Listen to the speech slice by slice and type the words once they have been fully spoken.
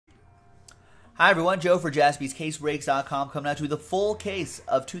Hi everyone, Joe for JaspysCaseBreaks.com coming out to the full case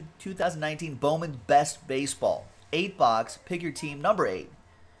of 2019 Bowman's Best Baseball. 8-box, pick your team, number 8.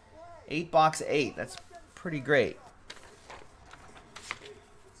 8-box 8, that's pretty great.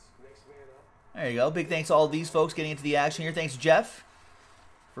 There you go. Big thanks to all of these folks getting into the action here. Thanks, Jeff,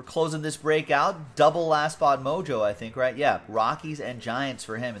 for closing this break out. Double last spot mojo, I think, right? Yeah, Rockies and Giants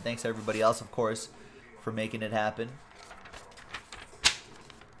for him. And thanks to everybody else, of course, for making it happen.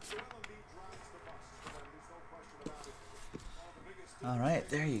 All right,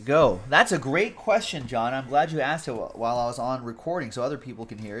 there you go. That's a great question, John. I'm glad you asked it while I was on recording so other people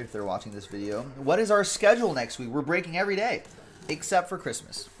can hear it if they're watching this video. What is our schedule next week? We're breaking every day except for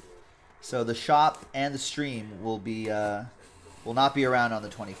Christmas. So the shop and the stream will not be around on the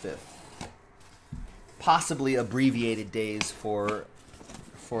 25th. Possibly abbreviated days for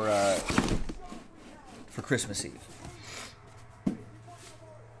Christmas Eve.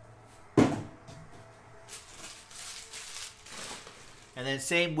 And then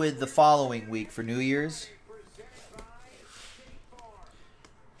same with the following week for New Year's.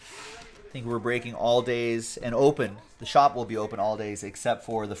 I think we're breaking all days and open. The shop will be open all days except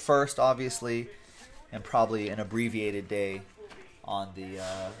for the 1st, obviously, and probably an abbreviated day on the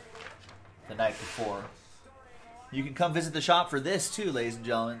night before. You can come visit the shop for this too, ladies and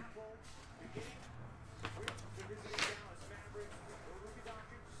gentlemen.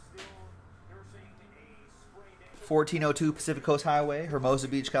 $1402 Pacific Coast Highway, Hermosa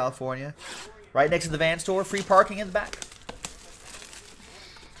Beach, California. Right next to the van store. Free parking in the back.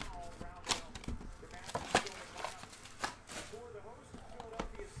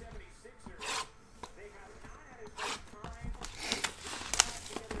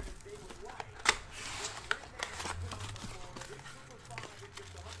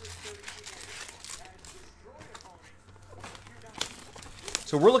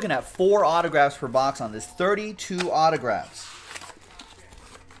 So we're looking at 4 autographs per box on this. 32 autographs.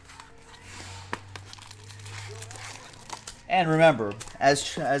 And remember,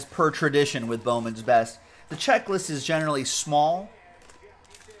 as per tradition with Bowman's Best, the checklist is generally small,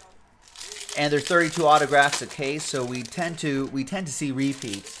 and there's 32 autographs a case, so we tend to see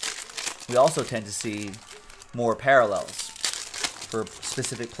repeats. We also tend to see more parallels for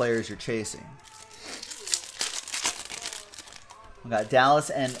specific players you're chasing. We got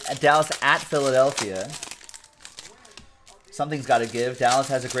Dallas at Philadelphia. Something's got to give. Dallas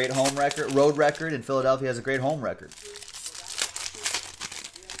has a great road record, and Philadelphia has a great home record.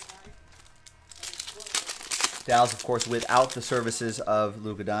 Dallas, of course, without the services of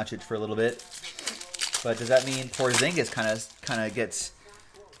Luka Doncic for a little bit. But does that mean Porzingis kind of gets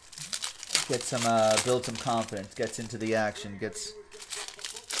some builds some confidence, gets into the action, gets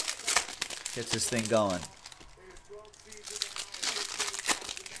this thing going?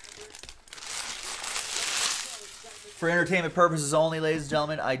 For entertainment purposes only, ladies and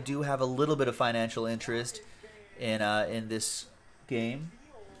gentlemen, I do have a little bit of financial interest in this game.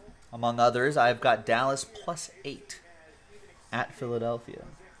 Among others, I've got Dallas +8 at Philadelphia.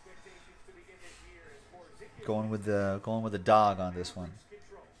 Going with the dog on this one.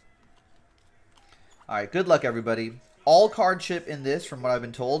 All right, good luck, everybody. All card chip in this, from what I've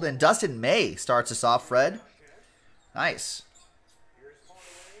been told. And Dustin May starts us off, Fred. Nice.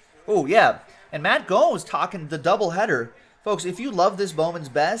 Oh, yeah. And Matt Gomes talking the doubleheader. Folks, if you love this Bowman's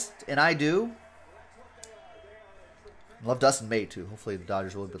Best, and I do, I love Dustin May too. Hopefully the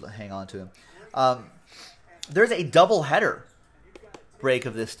Dodgers will be able to hang on to him. There's a doubleheader break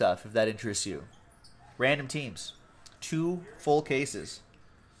of this stuff, if that interests you. Random teams. 2 full cases.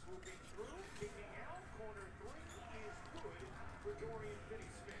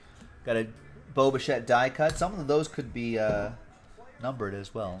 Got a Bo Bichette die cut. Some of those could be numbered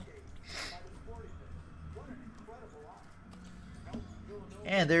as well.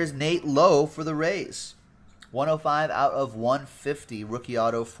 And there's Nate Lowe for the Rays. 105 out of 150. Rookie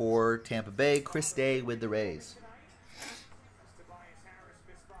auto for Tampa Bay. Chris Day with the Rays.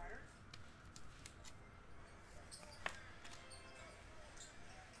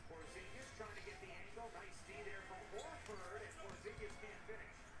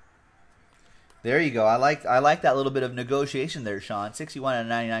 There you go. I like that little bit of negotiation there, Sean. 61 out of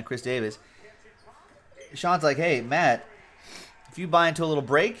 99, Chris Davis. Sean's like, hey, Matt, if you buy into a little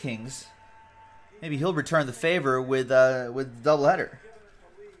Break Kings, maybe he'll return the favor with doubleheader.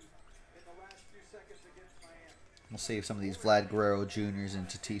 We'll save some of these Vlad Guerrero Jr.'s and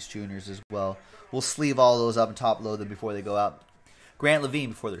Tatis Jr.'s as well. We'll sleeve all those up and top load them before they go out. Grant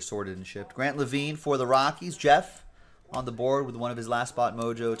Levine before they're sorted and shipped. Grant Levine for the Rockies. Jeff on the board with one of his last spot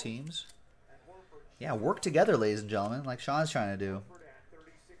mojo teams. Yeah, work together, ladies and gentlemen, like Sean's trying to do.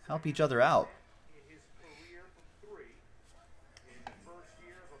 Help each other out.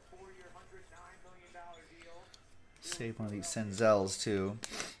 Save one of these Senzels too.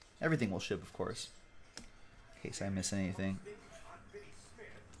 Everything will ship, of course, in case I miss anything.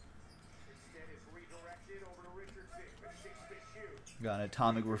 Got an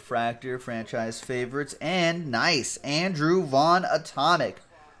Atomic Refractor, franchise favorites, and nice, Andrew Vaughn Atomic,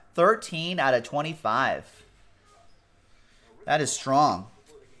 13 out of 25. That is strong.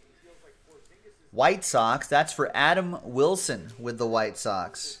 White Sox, that's for Adam Wilson with the White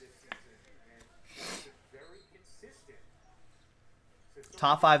Sox.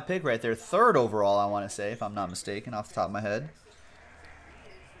 Top 5 pick right there, 3rd overall, I want to say, if I'm not mistaken, off the top of my head.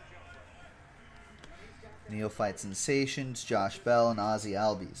 Neophyte Sensations, Josh Bell, and Ozzie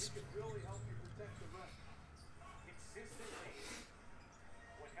Albies.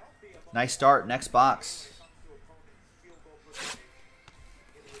 Nice start. Next box.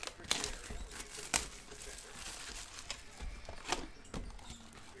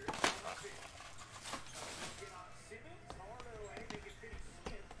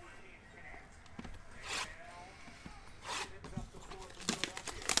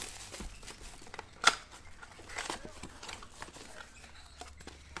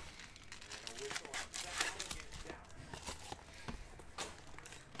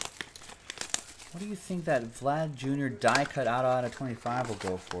 What do you think that Vlad Jr. die cut out of 25 will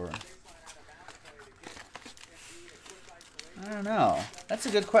go for? I don't know. That's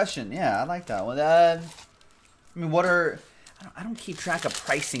a good question. Yeah, I like that one. I mean, what are... I don't keep track of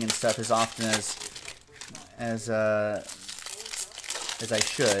pricing and stuff as often as I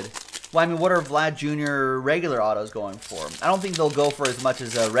should. Well, I mean, what are Vlad Jr. regular autos going for? I don't think they'll go for as much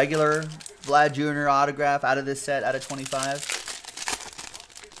as a regular Vlad Jr. autograph out of this set, out of 25.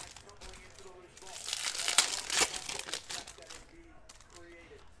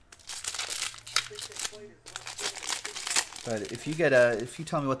 But if you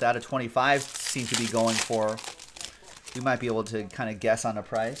tell me what the out of 25 seem to be going for, we might be able to kind of guess on the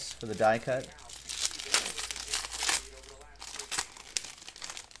price for the die cut.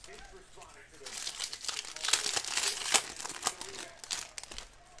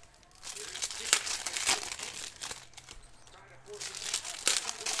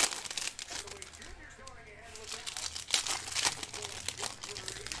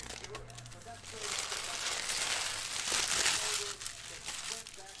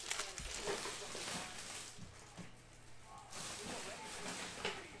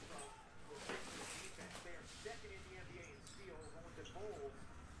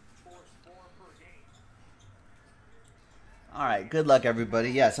 All right, good luck,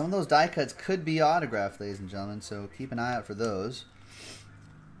 everybody. Yeah, some of those die cuts could be autographed, ladies and gentlemen, so keep an eye out for those.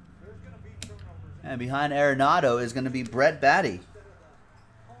 And behind Arenado is going to be Brett Batty.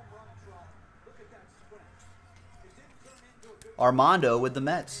 Armando with the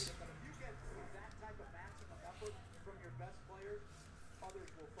Mets.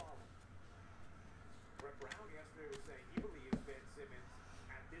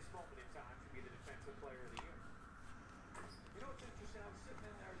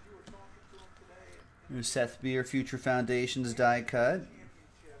 Here's Seth Beer, Future Foundations die cut.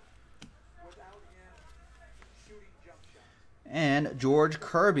 And George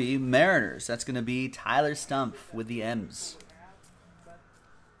Kirby, Mariners. That's going to be Tyler Stumpf with the M's.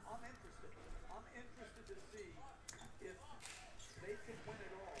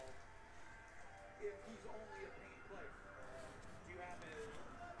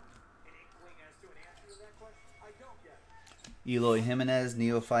 Eloy Jimenez,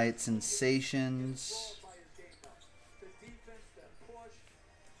 Neophyte Sensations.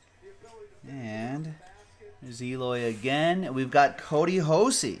 And there's Eloy again. We've got Cody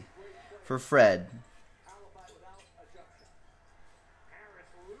Hosey for Fred.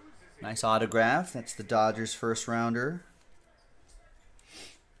 Nice autograph. That's the Dodgers first rounder.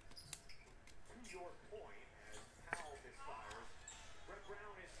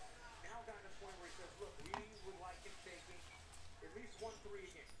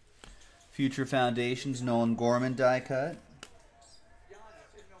 Future Foundations, Nolan Gorman die cut.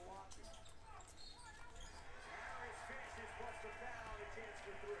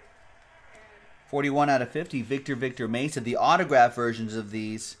 $41 out of 50, Victor Mesa. The autograph versions of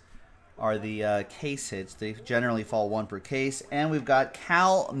these are the case hits. They generally fall one per case. And we've got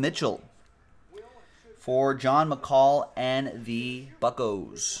Cal Mitchell for John McCall and the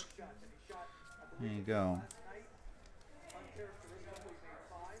Buccos. There you go.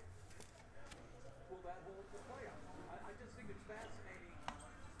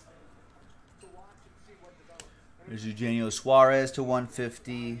 There's Eugenio Suarez to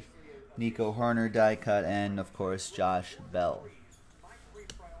 150, Nico Herner die cut, and of course Josh Bell.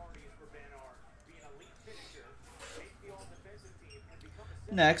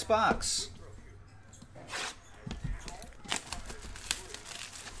 Next box.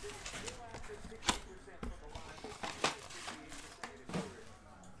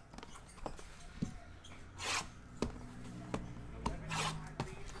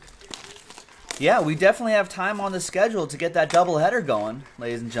 Yeah, we definitely have time on the schedule to get that doubleheader going,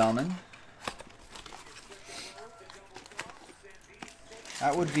 ladies and gentlemen.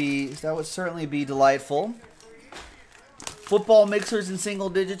 That would certainly be delightful. Football mixers in single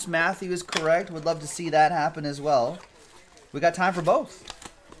digits. Matthew is correct. Would love to see that happen as well. We got time for both.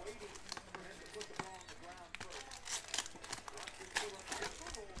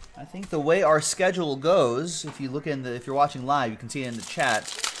 I think the way our schedule goes, if you look if you're watching live, you can see it in the chat.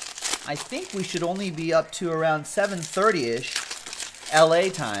 I think we should only be up to around 7:30-ish LA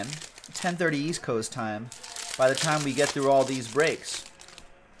time, 10:30 East Coast time, by the time we get through all these breaks.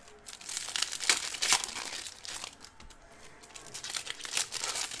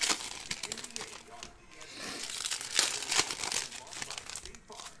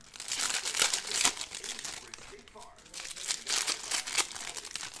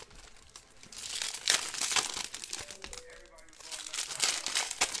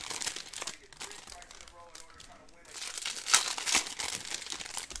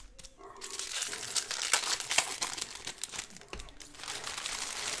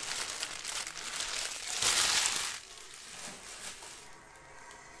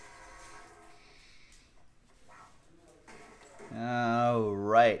 All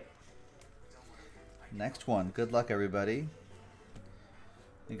right. Next one. Good luck, everybody.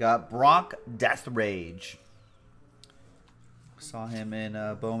 We got Brock Death Rage. Saw him in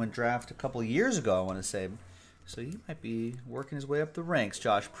a Bowman draft a couple years ago, I want to say. So he might be working his way up the ranks.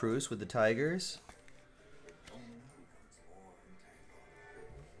 Josh Pruce with the Tigers.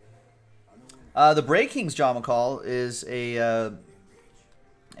 The Breakings, John McCall, is a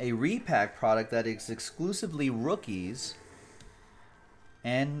repack product that is exclusively rookies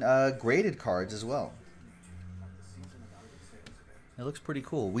and graded cards as well. It looks pretty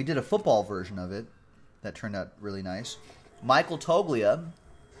cool. We did a football version of it that turned out really nice. Michael Toglia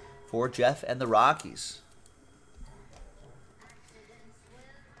for Jeff and the Rockies.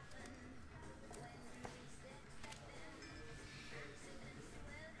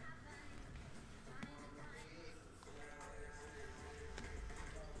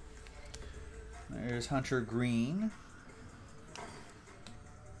 There's Hunter Green.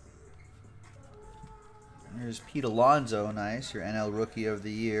 There's Pete Alonso, nice, your NL Rookie of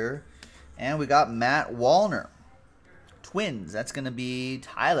the Year. And we got Matt Wallner. Twins, that's going to be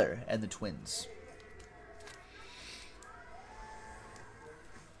Tyler and the Twins.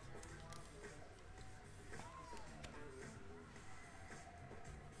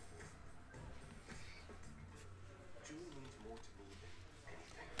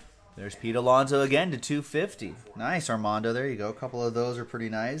 There's Pete Alonso again to 250. Nice, Armando. There you go. A couple of those are pretty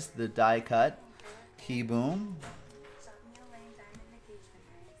nice. The die cut. Key boom.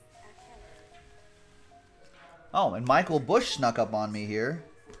 Oh, and Michael Bush snuck up on me here.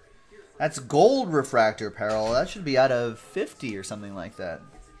 That's gold refractor apparel. That should be out of 50 or something like that.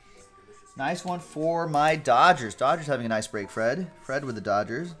 Nice one for my Dodgers. Dodgers having a nice break, Fred. Fred with the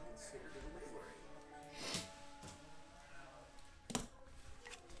Dodgers.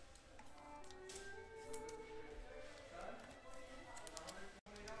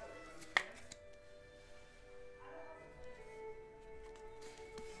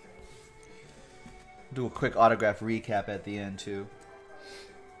 Do a quick autograph recap at the end, too.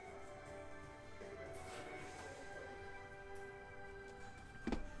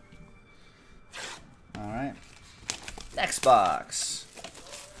 All right. Next box.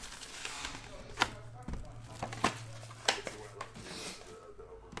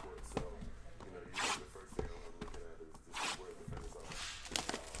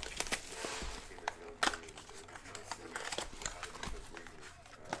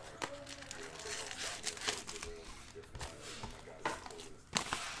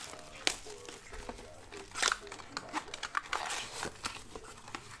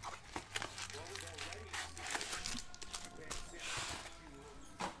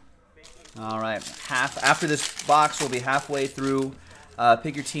 All right, after this box, we'll be halfway through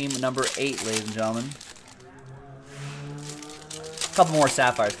pick your team number 8, ladies and gentlemen. A couple more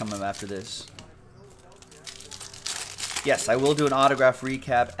Sapphires coming up after this. Yes, I will do an autograph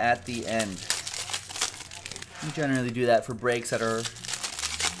recap at the end. We generally do that for breaks that are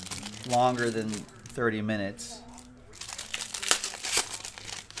longer than 30 minutes.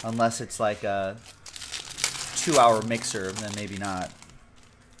 Unless it's like a 2-hour mixer, then maybe not.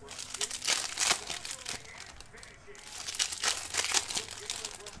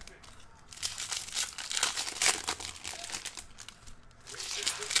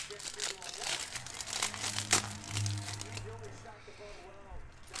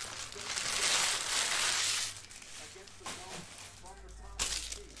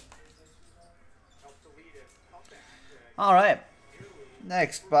 All right.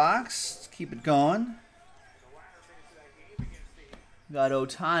 Next box. Let's keep it going. Got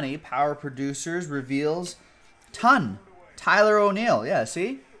Ohtani. Power Producers reveals Ton. Tyler O'Neill. Yeah,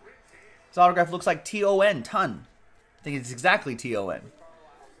 see? His autograph looks like T-O-N. Ton. I think it's exactly T-O-N.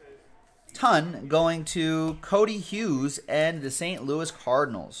 Ton going to Cody Hughes and the St. Louis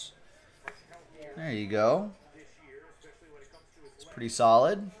Cardinals. There you go. It's pretty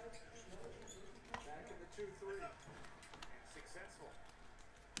solid.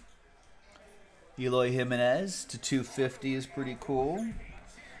 Eloy Jimenez to 250 is pretty cool.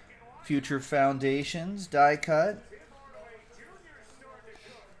 Future Foundations die cut.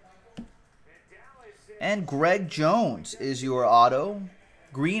 And Greg Jones is your auto.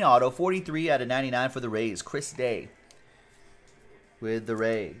 Green auto, 43 out of 99 for the Rays. Chris Day with the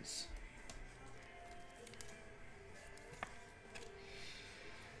Rays.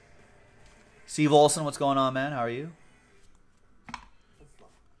 Steve Olson, what's going on, man? How are you?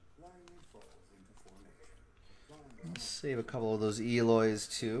 Let's save a couple of those Eloys,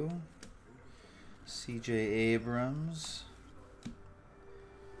 too. C.J. Abrams.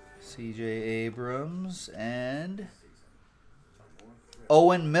 C.J. Abrams and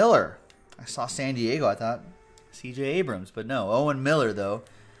Owen Miller. I saw San Diego. I thought C.J. Abrams, but no. Owen Miller, though.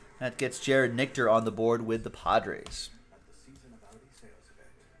 That gets Jared Nichter on the board with the Padres.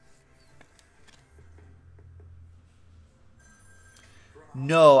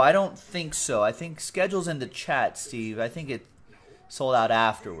 No, I don't think so. I think schedule's in the chat, Steve. I think it sold out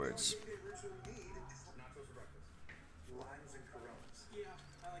afterwards.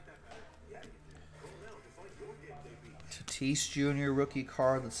 Tatis Jr. rookie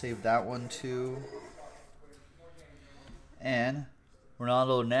card. Let's save that one too. And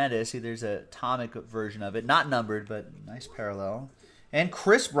Ronaldo Hernandez. See, there's a atomic version of it. Not numbered, but nice parallel. And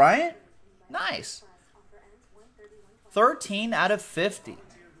Chris Bryant. Nice. 13 out of 50.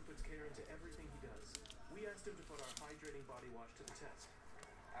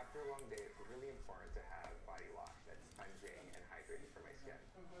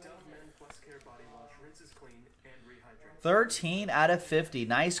 $13/50.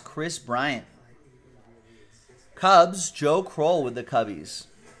 Nice Chris Bryant. Cubs, Joe Kroll with the Cubbies.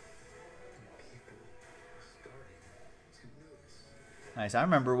 Nice. I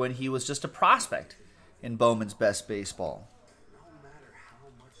remember when he was just a prospect in Bowman's Best Baseball.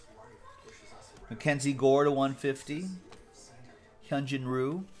 Mackenzie Gore to 150. Hyunjin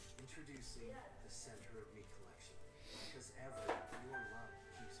Ryu.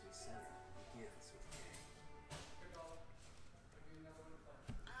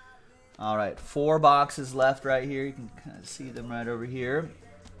 All right, 4 boxes left right here. You can kind of see them right over here.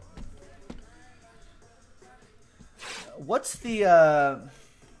 What's the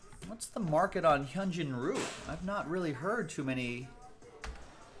market on Hyunjin Ryu? I've not really heard too many. I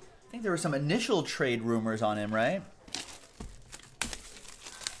think there were some initial trade rumors on him, right?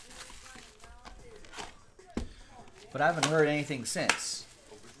 But I haven't heard anything since.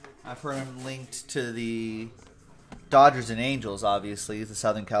 I've heard him linked to the Dodgers and Angels, obviously, the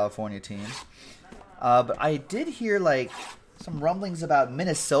Southern California teams. But I did hear like some rumblings about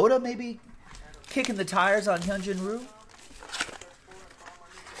Minnesota maybe kicking the tires on Hyunjin Ryu.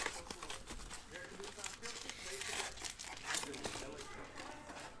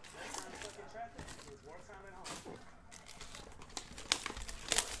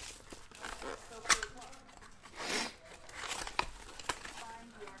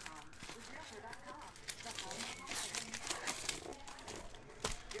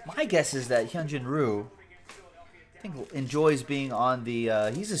 My guess is that Hyunjin Ryu, I think, enjoys being on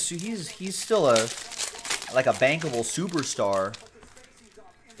the. He's still a bankable superstar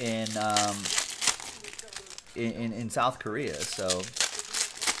in South Korea. So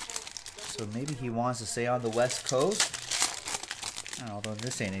maybe he wants to stay on the West Coast. I don't know, although in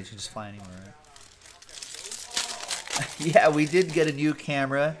this day and age, you can just fly anywhere. Right? Yeah, we did get a new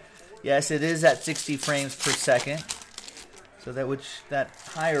camera. Yes, it is at 60 frames per second. So that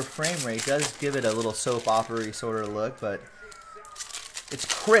higher frame rate does give it a little soap opera-y sort of look, but it's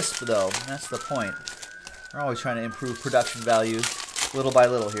crisp though. That's the point. We're always trying to improve production value little by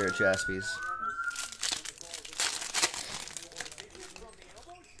little here at Jaspy's.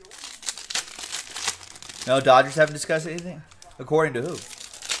 No, Dodgers haven't discussed anything? According to who?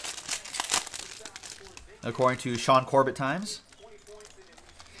 According to Sean Corbett Times?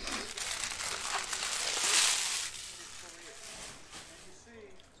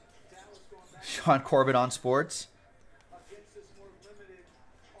 Sean Corbett on Sports.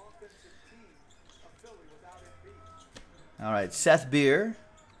 All right, Seth Beer.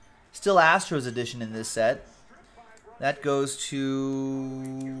 Still Astros edition in this set. That goes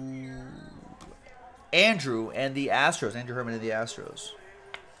to Andrew and the Astros. Andrew Herman and the Astros.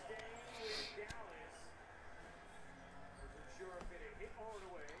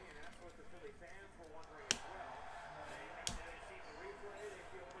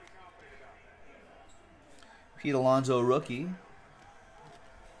 Pete Alonso rookie.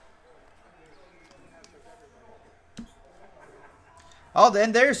 Oh,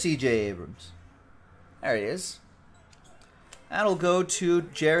 then there's C.J. Abrams. There he is. That'll go to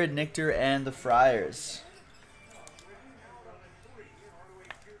Jared Nichter and the Friars.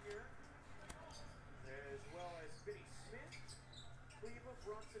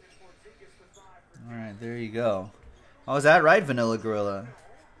 All right, there you go. Oh, is that right, Vanilla Gorilla?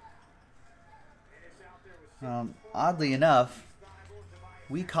 Oddly enough,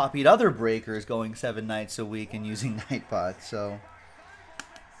 we copied other breakers going 7 nights a week and using Nightbot, so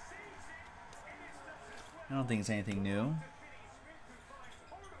I don't think it's anything new.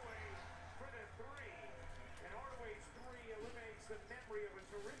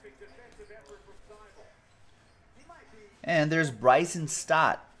 And there's Bryson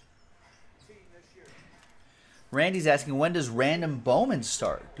Stott. Randy's asking, when does random Bowman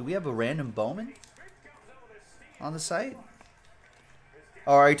start? Do we have a random Bowman on the site?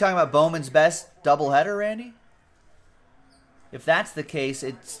 Or are you talking about Bowman's best doubleheader, Randy? If that's the case,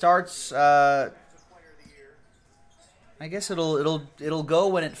 it starts. I guess it'll go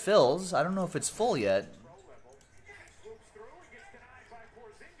when it fills. I don't know if it's full yet.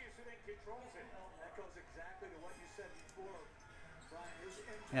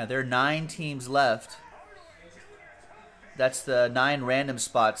 Yeah, there are 9 teams left. That's the 9 random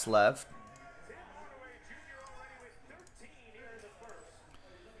spots left.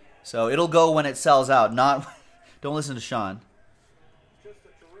 So it'll go when it sells out. Not. Don't listen to Sean.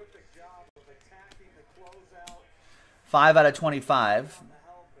 5 out of 25.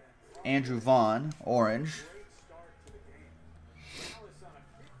 Andrew Vaughn, orange.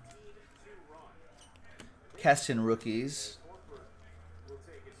 Keston rookies.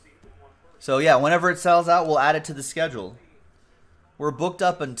 So yeah, whenever it sells out, we'll add it to the schedule. We're booked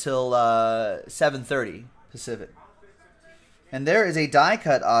up until 7:30 Pacific. And there is a die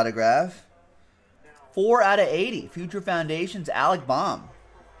cut autograph. 4 out of 80. Future Foundations, Alec Baum.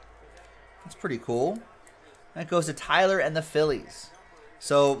 That's pretty cool. That goes to Tyler and the Phillies.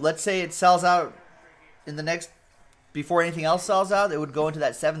 So let's say it sells out in the next, before anything else sells out, it would go into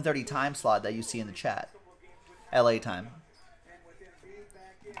that 7:30 time slot that you see in the chat. LA time.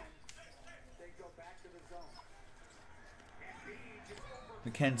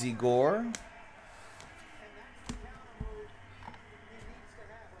 Mackenzie Gore.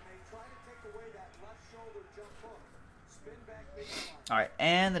 All right,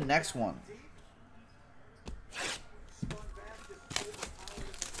 and the next one.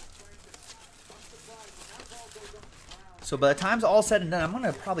 So by the time it's all said and done, I'm going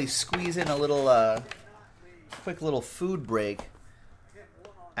to probably squeeze in a little, quick little food break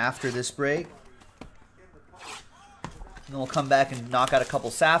after this break. And then we'll come back and knock out a couple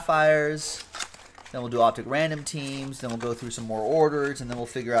Sapphires. Then we'll do Optic Random teams. Then we'll go through some more orders. And then we'll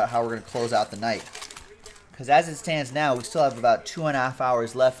figure out how we're going to close out the night. Because as it stands now, we still have about 2.5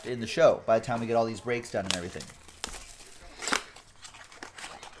 hours left in the show by the time we get all these breaks done and everything.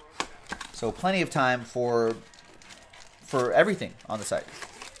 So plenty of time for everything on the site.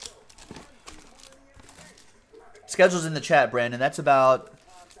 Schedule's in the chat, Brandon. That's about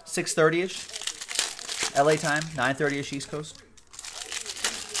 6:30-ish. LA time, 9:30-ish East Coast.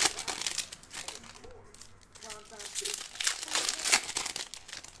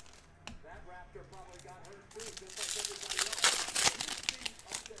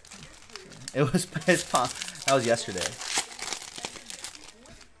 It was that was yesterday.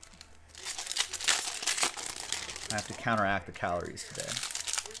 I have to counteract the calories today.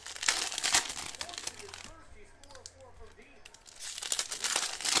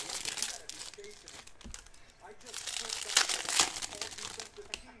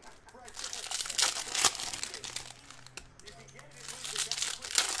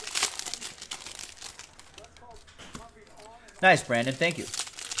 Nice, Brandon. Thank you.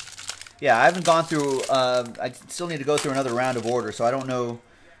 Yeah, I haven't gone through, I still need to go through another round of orders, so I don't know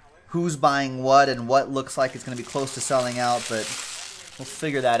who's buying what and what looks like it's going to be close to selling out, but we'll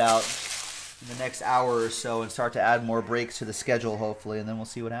figure that out in the next hour or so and start to add more breaks to the schedule, hopefully, and then we'll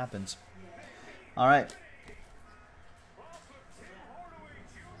see what happens. All right.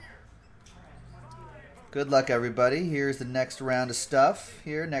 Good luck, everybody. Here's the next round of stuff.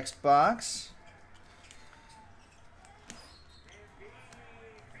 Here, next box.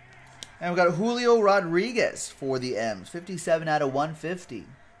 And we got Julio Rodriguez for the M's. 57 out of 150.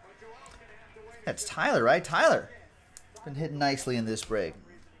 That's Tyler, right? Tyler. Been hitting nicely in this break.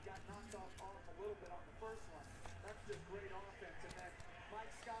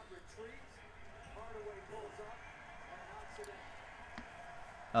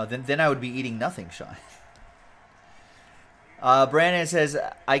 Oh, then I would be eating nothing, Sean. Brandon says,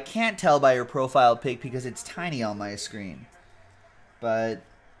 I can't tell by your profile pic because it's tiny on my screen. But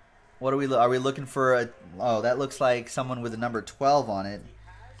what are we looking for? Oh, that looks like someone with a number 12 on it.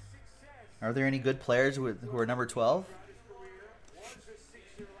 Are there any good players who are number 12?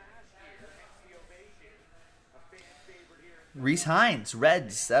 Reese Hines,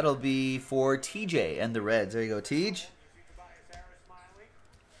 Reds. That'll be for TJ and the Reds. There you go, TJ.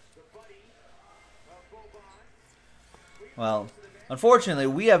 Well, unfortunately,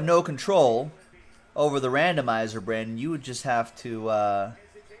 we have no control over the randomizer, Brandon. You would just have to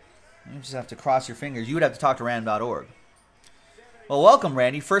cross your fingers. You would have to talk to random.org. Well, welcome,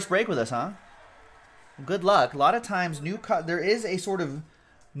 Randy. First break with us, huh? Good luck. A lot of times, there is a sort of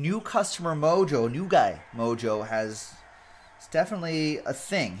new customer mojo, new guy mojo it's definitely a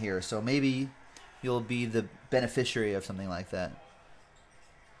thing here. So maybe you'll be the beneficiary of something like that.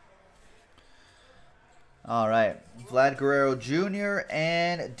 All right, Vlad Guerrero Jr.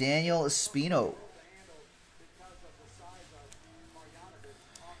 and Daniel Espino.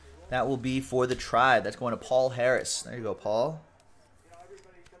 That will be for the Tribe. That's going to Paul Harris. There you go, Paul.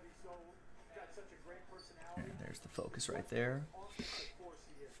 There's the focus right there.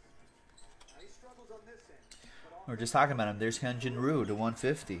 We're just talking about him. There's Hyunjin Ryu to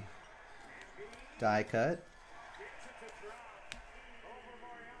 150. Die cut.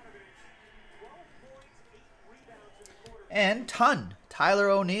 And Tyler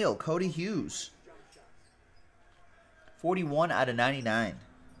O'Neill, Cody Hughes. 41 out of 99.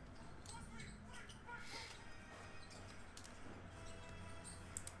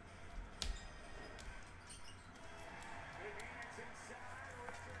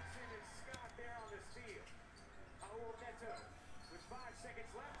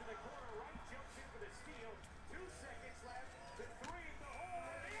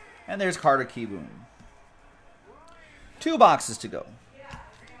 And there's Carter Kieboom. 2 boxes to go.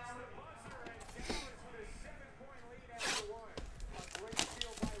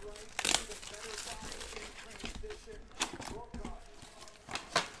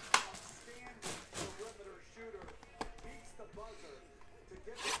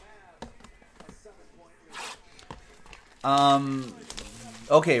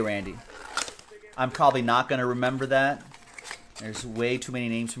 Okay, Randy. I'm probably not going to remember that. There's way too many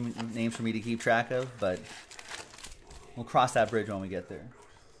names for me to keep track of, but we'll cross that bridge when we get there.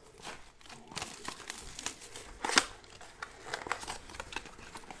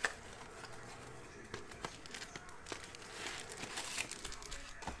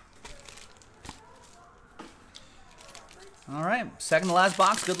 All right, second to last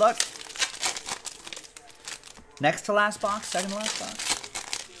box. Good luck. Next to last box, second to last box.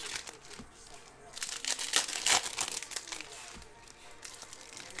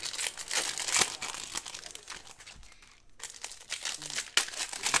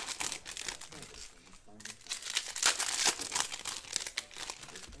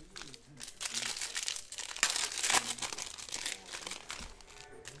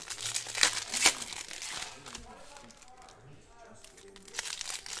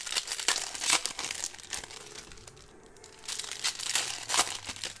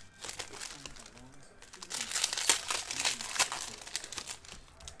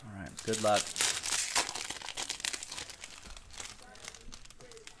 Good luck.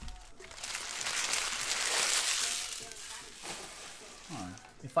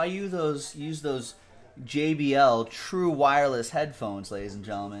 If I use those JBL true wireless headphones, ladies and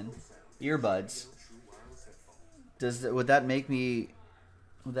gentlemen, earbuds, would that make me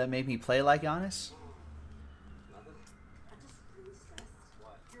play like Giannis?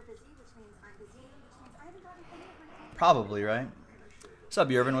 Probably, right? What's up,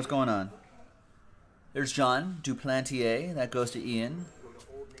 Irvin? What's going on? There's John Duplantier. That goes to Ian.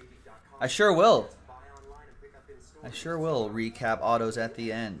 I sure will. I sure will recap autos at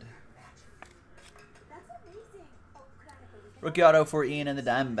the end. Rookie auto for Ian and the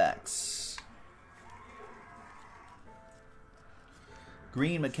Diamondbacks.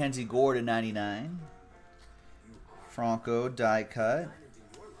 Green Mackenzie Gore to 99. Franco die cut.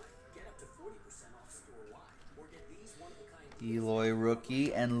 Eloy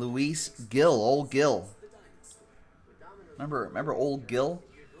rookie and Luis Gil, old Gil. Remember old Gil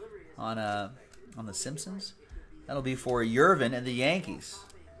on The Simpsons? That'll be for Yervin and the Yankees.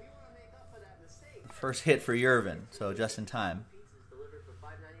 First hit for Yervin, so just in time.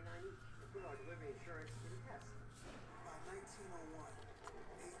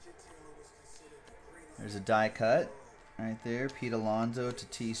 There's a die cut right there. Pete Alonso,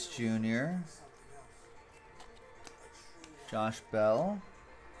 Tatis Jr., Josh Bell,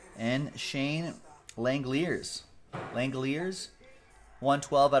 and Shane Langeliers.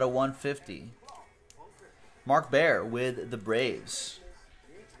 112 out of 150. Mark Bear with the Braves.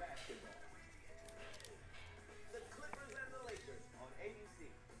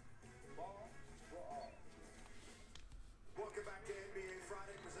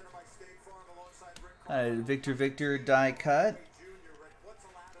 Victor die cut.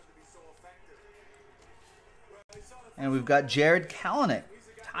 And we've got Jared Kalanick.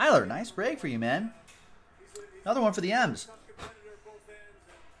 Tyler, nice break for you, man. Another one for the M's.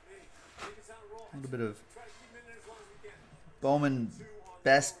 A little bit of Bowman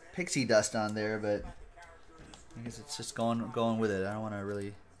best pixie dust on there, but I guess it's just going with it. I don't want to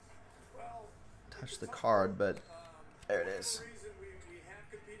really touch the card, but there it is.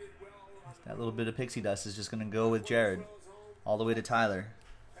 That little bit of pixie dust is just going to go with Jared all the way to Tyler.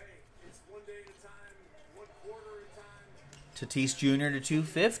 Tatis Jr. to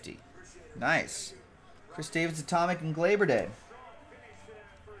 250. Nice. Chris Davis Atomic and Glaber Day.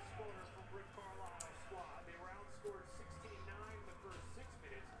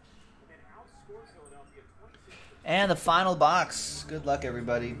 And the final box. Good luck,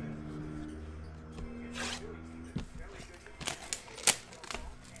 everybody.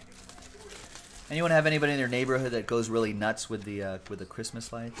 Anyone have anybody in their neighborhood that goes really nuts with the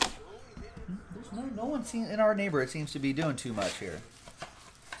Christmas lights? There's no one in our neighborhood seems to be doing too much here.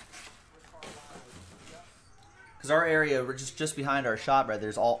 Because our area, we're just behind our shop, right?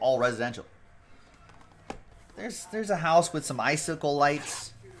 There's all residential. There's a house with some icicle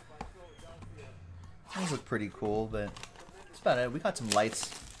lights. Those look pretty cool, but that's about it. We got some lights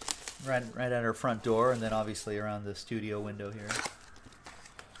right at our front door, and then obviously around the studio window here.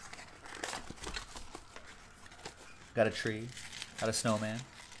 Got a tree. Got a snowman.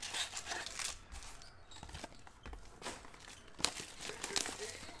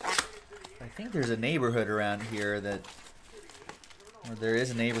 I think there's a neighborhood around here that, or there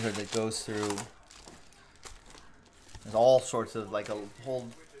is a neighborhood that goes through. There's all sorts of, like a whole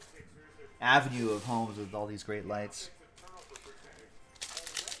avenue of homes with all these great lights.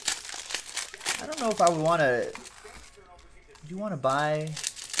 I don't know if I would want to. Do you want to buy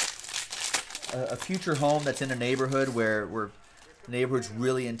a future home that's in a neighborhood where the neighborhood's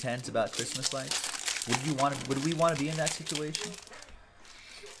really intense about Christmas lights? Would we want to be in that situation?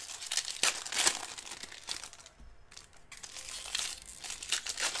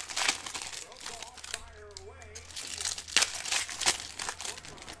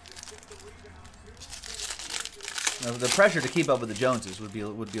 Now, the pressure to keep up with the Joneses would be a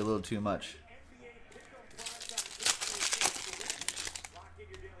little too much.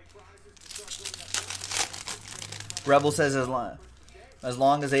 Rebel says as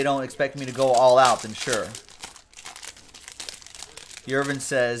long as they don't expect me to go all out, then sure. Yervin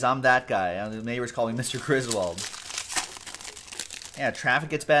says, I'm that guy. The neighbors call me Mr. Griswold. Yeah, traffic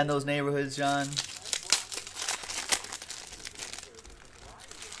gets bad in those neighborhoods, John.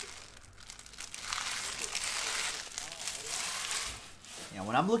 Yeah,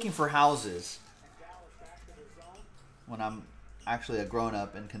 when I'm looking for houses, when I'm actually a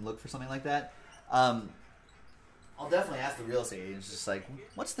grown-up and can look for something like that, I'll definitely ask the real estate agents, just like,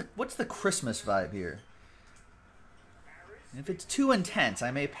 what's the Christmas vibe here? And if it's too intense, I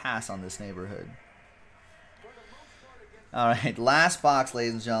may pass on this neighborhood. All right, last box,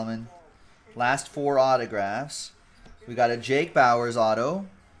 ladies and gentlemen. Last 4 autographs. We got a Jake Bauers auto.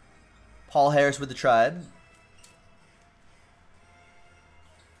 Paul Harris with the Tribe.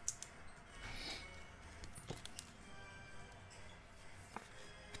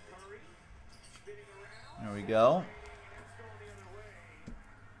 There we go.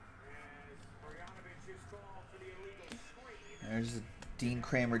 There's a Dean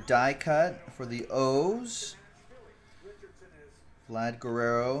Kramer die cut for the O's. Vlad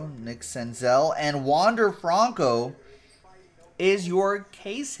Guerrero, Nick Senzel, and Wander Franco is your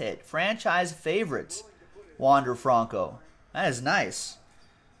case hit. Franchise favorites, Wander Franco. That is nice.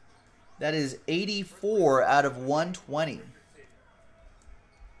 That is 84 out of 120.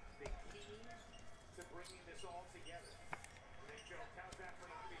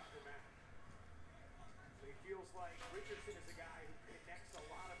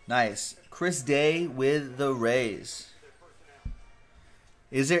 Nice. Chris Day with the Rays.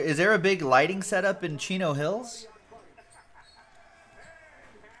 Is there a big lighting setup in Chino Hills?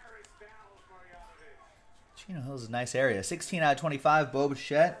 Chino Hills is a nice area. 16 out of 25, Bo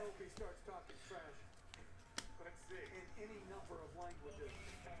Bichette.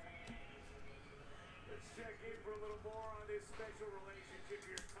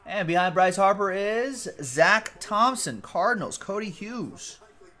 And behind Bryce Harper is Zach Thompson, Cardinals, Cody Hughes.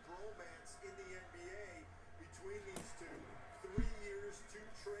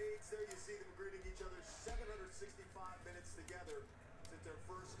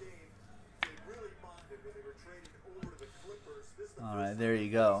 All right, there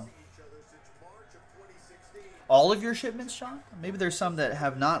you go. All of your shipments, Sean? Maybe there's some that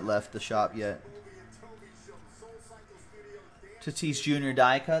have not left the shop yet. Tatis Jr.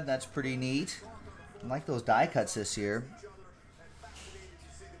 die cut, that's pretty neat. I like those die cuts this year.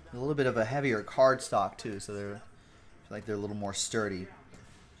 A little bit of a heavier card stock too, so I feel like they're a little more sturdy.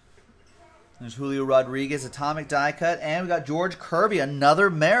 There's Julio Rodriguez, atomic die cut, and we got George Kirby, another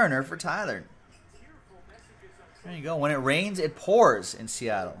Mariner for Tyler. There you go. When it rains, it pours in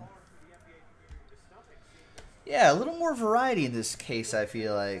Seattle. Yeah, a little more variety in this case, I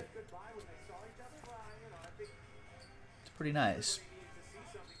feel like. It's pretty nice.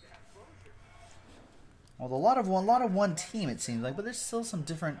 Well, a lot of one team, it seems like, but there's still some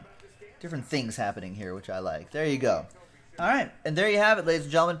different things happening here, which I like. There you go. All right, and there you have it, ladies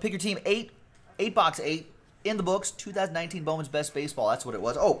and gentlemen. Pick your team 8 box 8 in the books. 2019 Bowman's Best Baseball. That's what it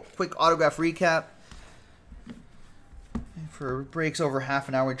was. Oh, quick autograph recap. For breaks over half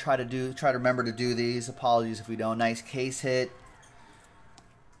an hour, we try to remember to do these. Apologies if we don't. Nice case hit.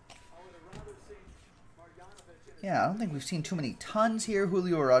 Yeah, I don't think we've seen too many tons here.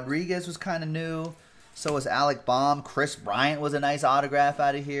 Julio Rodriguez was kind of new. So was Alec Baum. Chris Bryant was a nice autograph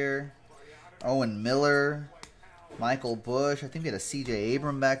out of here. Owen Miller. Michael Bush. I think we had a C.J.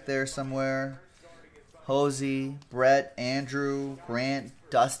 Abram back there somewhere. Hosey, Brett, Andrew, Grant,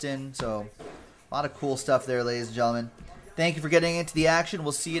 Dustin. So a lot of cool stuff there, ladies and gentlemen. Thank you for getting into the action.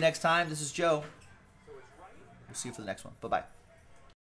 We'll see you next time. This is Joe. We'll see you for the next one. Bye-bye.